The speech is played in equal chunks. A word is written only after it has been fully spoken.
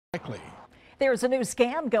There's a new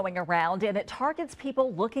scam going around and it targets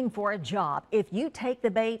people looking for a job. If you take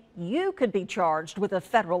the bait, you could be charged with a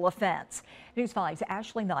federal offense. News 5's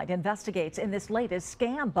Ashley Knight investigates in this latest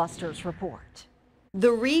Scambusters report. The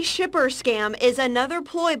reshipper scam is another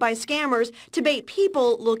ploy by scammers to bait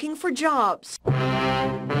people looking for jobs.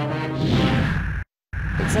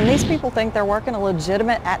 And these people think they're working a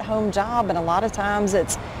legitimate at-home job, and a lot of times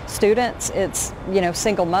it's students, it's,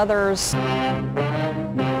 single mothers.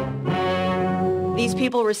 These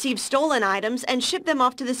people receive stolen items and ship them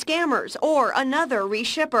off to the scammers or another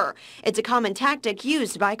reshipper. It's a common tactic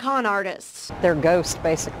used by con artists. They're ghosts,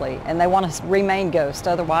 basically, and they want to remain ghosts.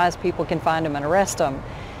 Otherwise, people can find them and arrest them.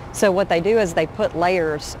 So what they do is they put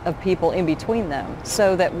layers of people in between them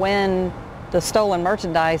so that when the stolen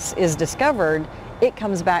merchandise is discovered, it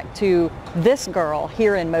comes back to this girl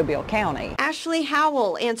here in Mobile County. Ashley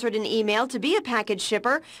Howell answered an email to be a package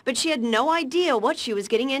shipper, but she had no idea what she was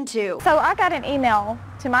getting into. So I got an email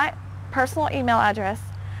to my personal email address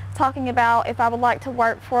talking about if I would like to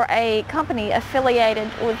work for a company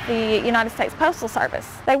affiliated with the United States Postal Service.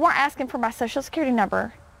 They weren't asking for my social security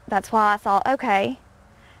number. That's why I thought, okay,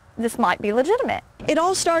 this might be legitimate. It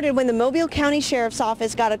all started when the Mobile County Sheriff's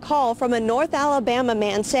Office got a call from a North Alabama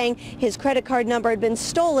man saying his credit card number had been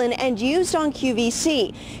stolen and used on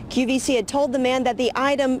QVC. QVC had told the man that the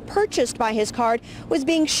item purchased by his card was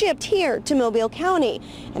being shipped here to Mobile County.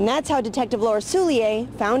 And that's how Detective Laura Soulier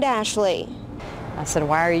found Ashley. I said,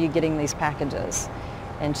 why are you getting these packages?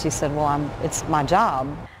 And she said, well, it's my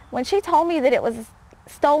job. When she told me that it was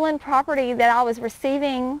stolen property that I was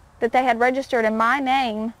receiving, that they had registered in my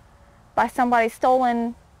name by somebody's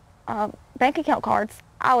stolen bank account cards,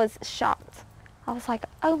 I was shocked. I was like,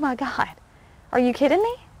 oh my God, are you kidding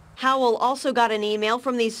me? Howell also got an email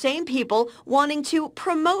from these same people wanting to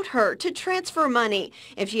promote her to transfer money.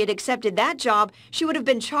 If she had accepted that job, she would have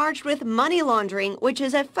been charged with money laundering, which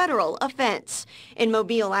is a federal offense. In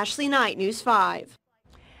Mobile, Ashley Knight, News 5.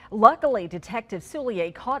 Luckily, Detective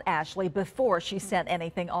Soulier caught Ashley before she sent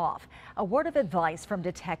anything off. A word of advice from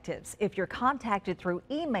detectives: if you're contacted through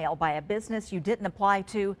email by a business you didn't apply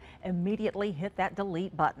to, immediately hit that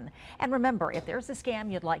delete button. And remember, if there's a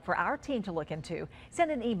scam you'd like for our team to look into,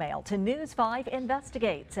 send an email to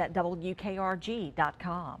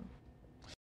news5investigates@WKRG.com.